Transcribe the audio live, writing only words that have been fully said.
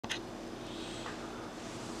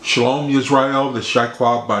Shalom Yisrael, the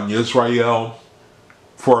Shakwab Ban Yisrael.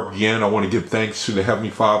 Before I begin, I want to give thanks to the Heavenly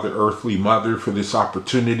Father, Earthly Mother, for this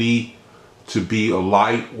opportunity to be a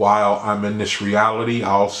light while I'm in this reality. I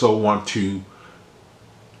also want to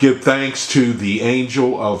give thanks to the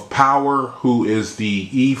Angel of Power, who is the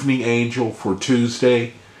evening angel for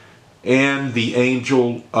Tuesday, and the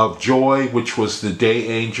Angel of Joy, which was the day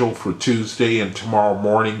angel for Tuesday, and tomorrow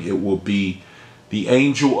morning it will be the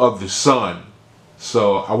Angel of the Sun.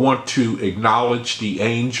 So I want to acknowledge the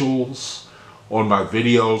angels on my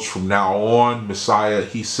videos from now on. Messiah,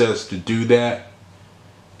 he says to do that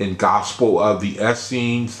in Gospel of the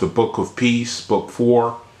Essenes, the Book of Peace, Book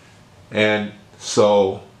 4. And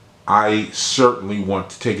so I certainly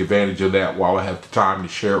want to take advantage of that while I have the time to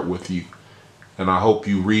share it with you. And I hope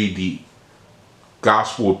you read the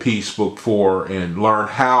Gospel of Peace, Book 4, and learn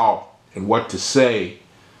how and what to say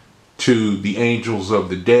to the angels of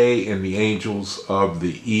the day and the angels of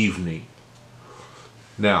the evening.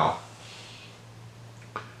 Now,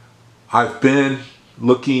 I've been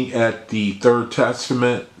looking at the Third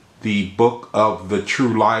Testament. The Book of the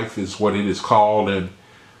True Life is what it is called, and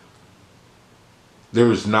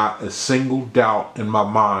there is not a single doubt in my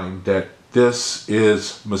mind that this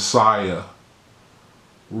is Messiah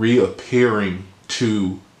reappearing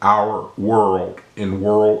to our world in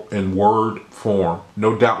word form.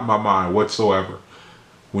 No doubt in my mind whatsoever.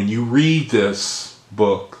 When you read this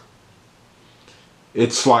book,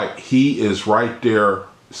 it's like he is right there,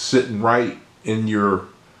 sitting right in your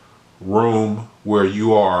room where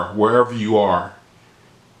you are, wherever you are,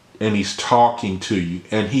 and he's talking to you.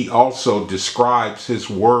 And he also describes his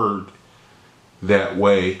word that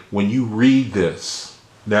way when you read this.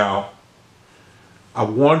 Now, I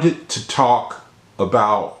wanted to talk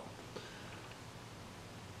about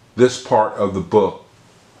this part of the book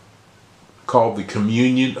called the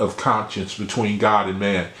communion of conscience between God and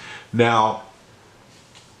man. Now,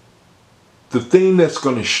 the thing that's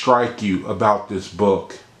going to strike you about this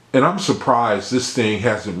book, and I'm surprised this thing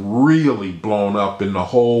hasn't really blown up in the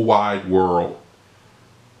whole wide world,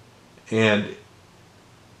 and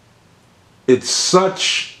it's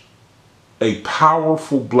such a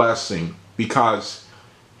powerful blessing because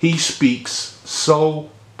he speaks so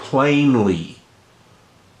plainly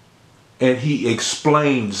and he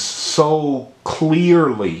explains so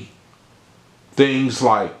clearly things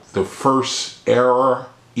like the first era,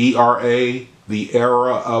 ERA, the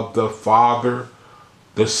era of the Father,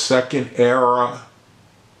 the second era,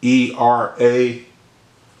 ERA,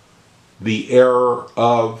 the era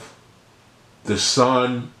of the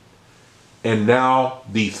Son, and now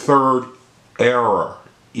the third era,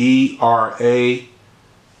 ERA,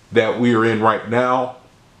 that we are in right now,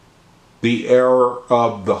 the era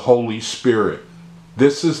of the Holy Spirit.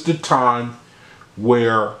 This is the time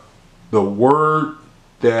where the word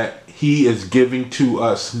that he is giving to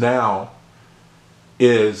us now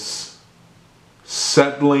is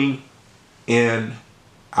settling in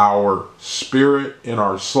our spirit, in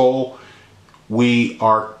our soul. We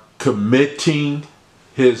are committing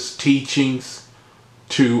his teachings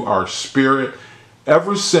to our spirit.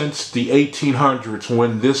 Ever since the 1800s,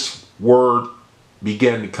 when this word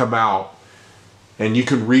began to come out, and you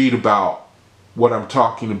can read about what I'm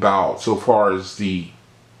talking about so far as the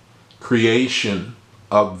creation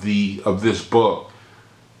of this book.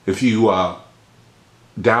 If you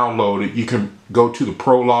download it, you can go to the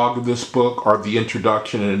prologue of this book or the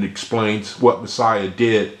introduction, and it explains what Messiah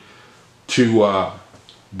did to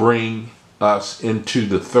bring us into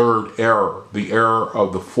the third era, the era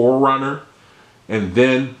of the forerunner, and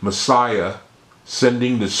then Messiah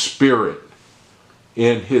sending the Spirit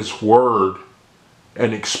in his word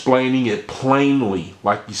and explaining it plainly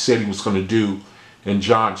like he said he was going to do in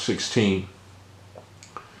John 16.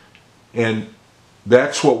 And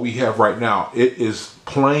that's what we have right now. It is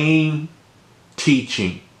plain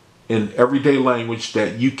teaching in everyday language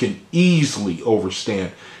that you can easily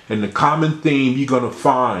understand. And the common theme you're going to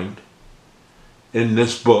find in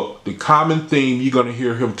this book, the common theme you're going to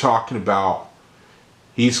hear him talking about,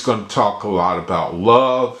 he's going to talk a lot about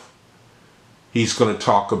love. He's going to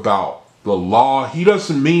talk about the law. He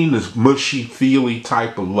doesn't mean this mushy-feely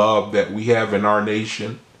type of love that we have in our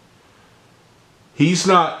nation. He's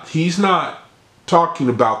not talking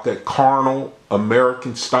about that carnal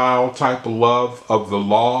American style type of love of the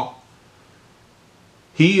law.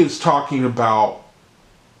 He is talking about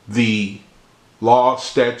the law,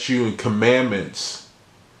 statute, and commandments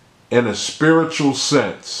in a spiritual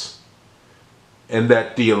sense, and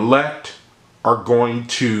that the elect are going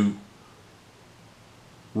to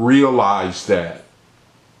realize that.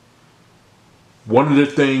 One of the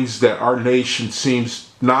things that our nation seems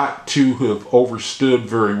not to have overstood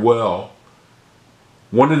very well,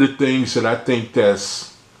 one of the things that I think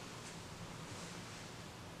that's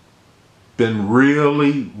been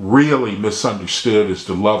really, really misunderstood is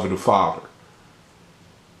the love of the Father.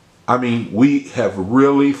 I mean, we have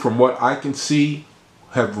really, from what I can see,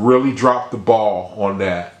 have really dropped the ball on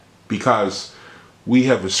that, because we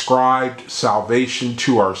have ascribed salvation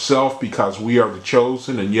to ourselves because we are the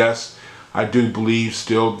chosen. And yes, I do believe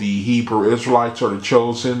still the Hebrew Israelites are the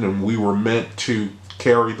chosen, and we were meant to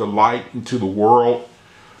carry the light into the world.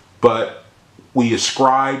 But we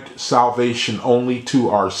ascribed salvation only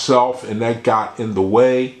to ourselves, and that got in the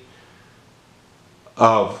way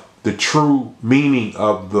of the true meaning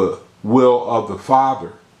of the will of the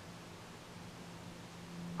Father.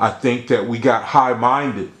 I think that we got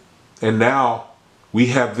high-minded, and now we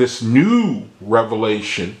have this new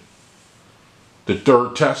revelation, the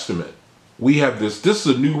Third Testament. We have this is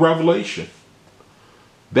a new revelation.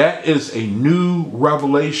 That is a new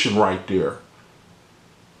revelation right there.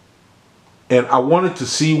 And I wanted to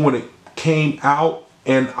see when it came out,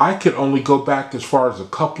 and I could only go back as far as a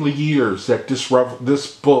couple of years that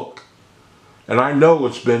this book, and I know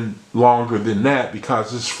it's been longer than that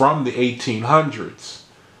because it's from the 1800s.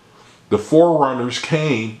 The forerunners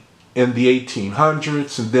came in the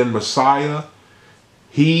 1800s, and then Messiah,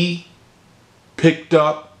 he picked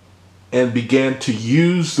up and began to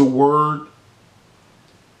use the word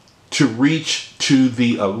to reach to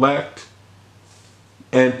the elect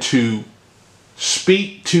and to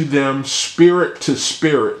speak to them spirit to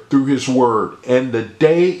spirit through his word. And the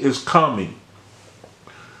day is coming,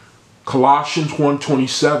 Colossians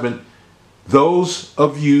 1:27, those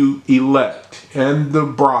of you elect and the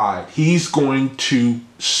bride, he's going to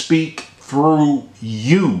speak through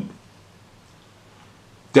you.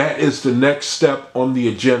 That is the next step on the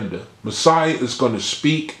agenda. Messiah is going to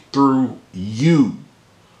speak through you.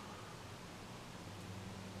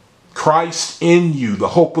 Christ in you, the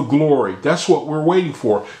hope of glory. That's what we're waiting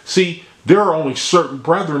for. See, there are only certain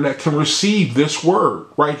brethren that can receive this word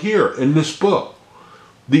right here in this book.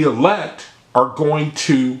 The elect are going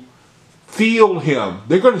to feel him.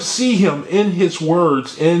 They're going to see him in his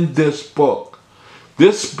words in this book.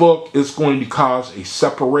 This book is going to cause a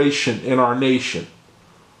separation in our nation,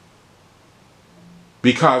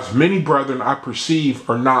 because many brethren, I perceive,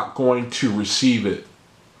 are not going to receive it.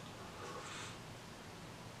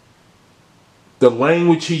 The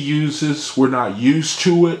language he uses, we're not used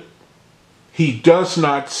to it. He does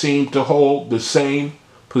not seem to hold the same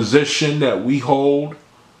position that we hold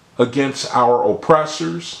against our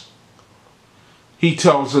oppressors. He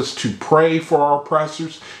tells us to pray for our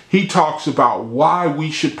oppressors. He talks about why we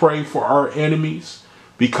should pray for our enemies,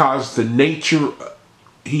 because the nature,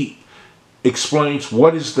 he explains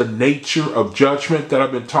what is the nature of judgment that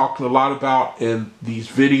I've been talking a lot about in these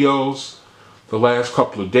videos the last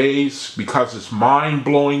couple of days, because it's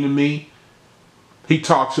mind-blowing to me. He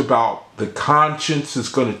talks about the conscience is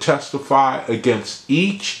going to testify against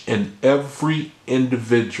each and every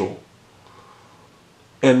individual.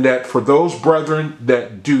 And that for those brethren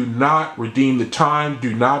that do not redeem the time,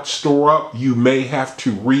 do not store up, you may have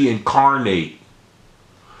to reincarnate.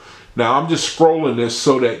 Now, I'm just scrolling this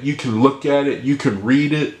so that you can look at it, you can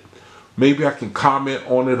read it. Maybe I can comment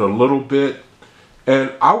on it a little bit.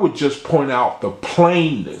 And I would just point out the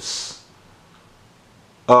plainness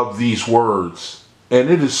of these words.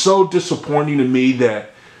 And it is so disappointing to me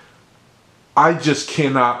that I just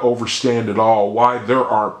cannot understand at all why there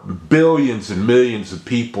are billions and millions of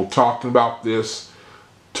people talking about this,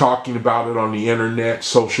 talking about it on the internet,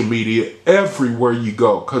 social media, everywhere you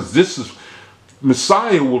go. Because this is,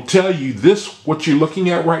 Messiah will tell you this, what you're looking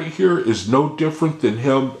at right here is no different than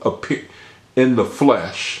him in the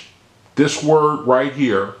flesh. This word right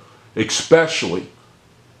here, especially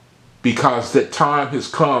because that time has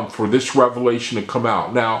come for this revelation to come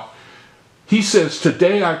out. Now, he says,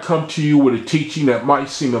 today I come to you with a teaching that might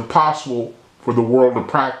seem impossible for the world to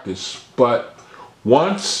practice, but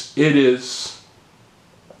once it is,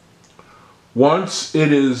 let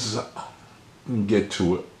me get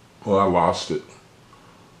to it. Well, I lost it.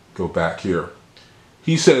 Go back here.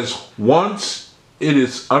 He says, once it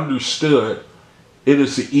is understood, it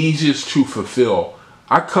is the easiest to fulfill.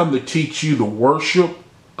 I come to teach you the worship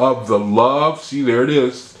of the love, see there it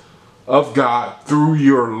is, of God through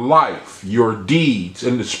your life, your deeds,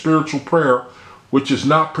 and the spiritual prayer, which is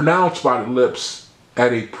not pronounced by the lips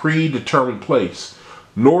at a predetermined place,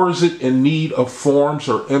 nor is it in need of forms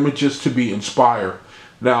or images to be inspired.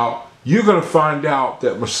 Now, you're going to find out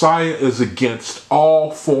that Messiah is against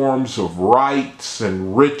all forms of rites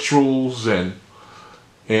and rituals and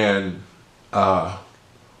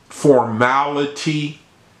formality.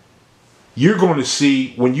 you're going to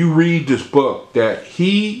see when you read this book that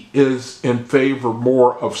he is in favor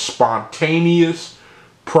more of spontaneous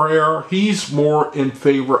prayer. He's more in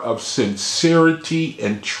favor of sincerity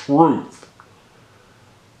and truth.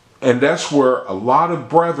 And that's where a lot of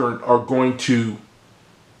brethren are going to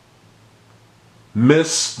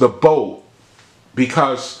miss the boat,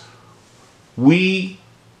 because we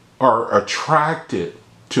are attracted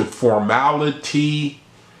to formality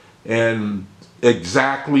and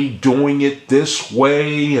exactly doing it this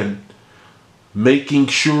way and making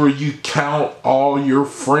sure you count all your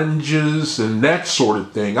fringes and that sort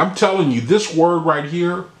of thing. I'm telling you, this word right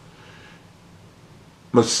here,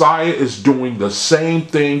 Messiah is doing the same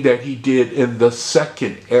thing that he did in the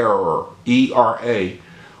second error, ERA.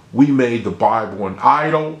 We made the Bible an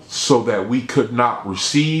idol so that we could not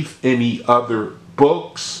receive any other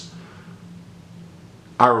books.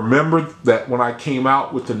 I remember that when I came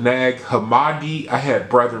out with the Nag Hammadi, I had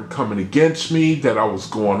brethren coming against me that I was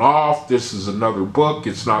going off. This is another book.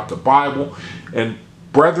 It's not the Bible. And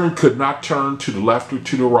brethren could not turn to the left or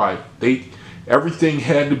to the right. Everything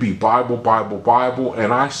had to be Bible, Bible, Bible.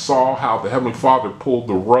 And I saw how the Heavenly Father pulled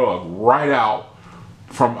the rug right out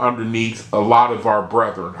from underneath a lot of our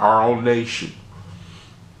brethren, our own nation.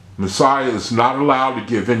 Messiah is not allowed to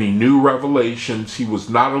give any new revelations. He was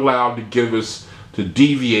not allowed to give us to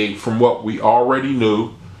deviate from what we already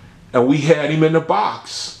knew, and we had him in a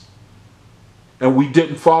box, and we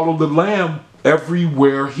didn't follow the Lamb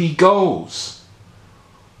everywhere he goes.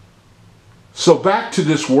 So back to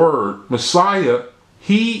this word, Messiah,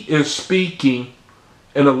 he is speaking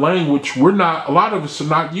in a language a lot of us are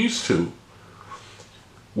not used to.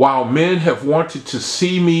 While men have wanted to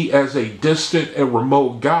see me as a distant and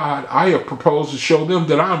remote God, I have proposed to show them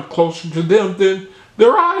that I'm closer to them than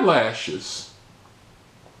their eyelashes.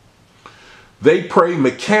 They pray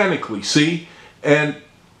mechanically, see, and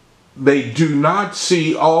they do not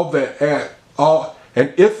see all that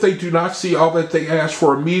and if they do not see all that they ask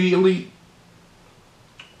for immediately,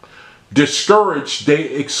 discouraged, they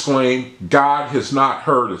exclaim, God has not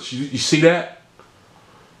heard us. You see that?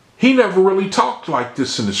 He never really talked like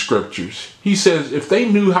this in the scriptures. He says if they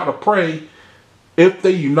knew how to pray, if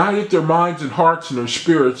they united their minds and hearts and their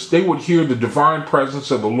spirits, they would hear the divine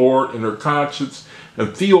presence of the Lord in their conscience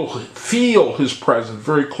and feel his presence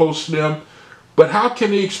very close to them. But how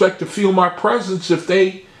can they expect to feel my presence if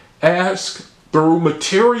they ask through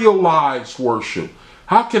materialized worship?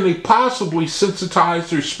 How can they possibly sensitize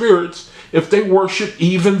their spirits if they worship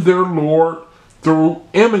even their Lord through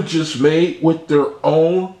images made with their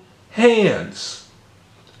own hands?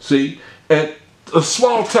 See, and a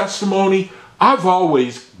small testimony, I've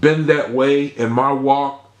always been that way in my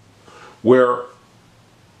walk, where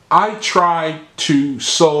I try to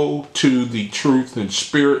sow to the truth and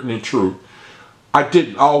spirit and in truth. I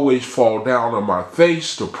didn't always fall down on my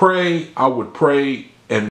face to pray. I would pray